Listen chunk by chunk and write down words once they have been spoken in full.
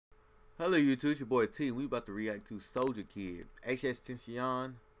Hello YouTube, it's your boy T. We about to react to Soldier Kid,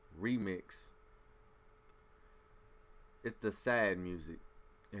 XXXTentacion remix. It's the sad music.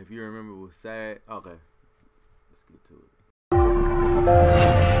 If you remember what's sad, okay. Let's get to it.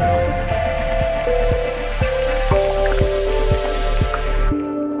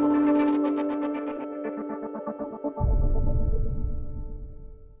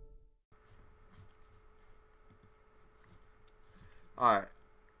 Alright.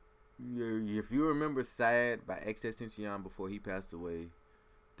 If you remember Sad by XXXTentacion before he passed away,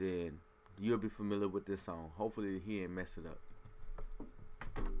 then you'll be familiar with this song. Hopefully he ain't mess it up.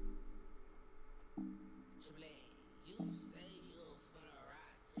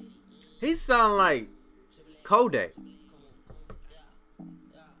 He sound like Kodak.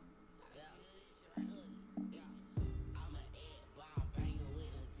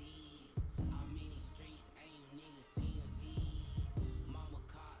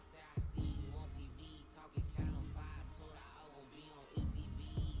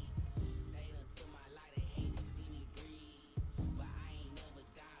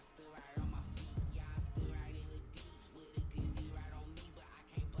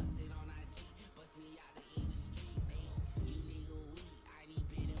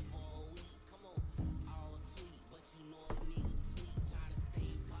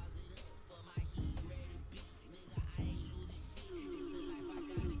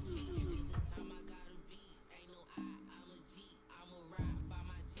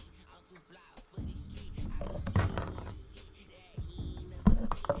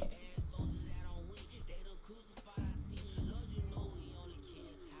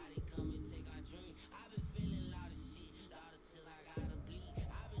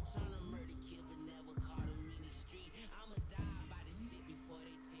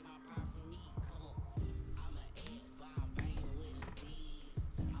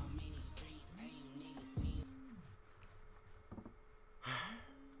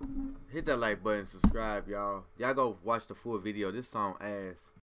 Hit that like button, subscribe, y'all. Y'all go watch the full video. This song ass.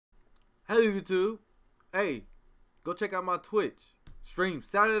 Hello YouTube. Hey, go check out my Twitch. Stream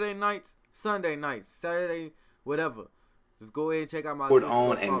Saturday nights, Sunday nights, Saturday, whatever. Just go ahead and check out my Twitch.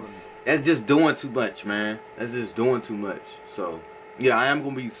 And that's just doing too much, man. That's just doing too much. So, yeah, I am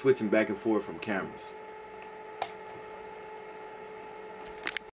going to be switching back and forth from cameras.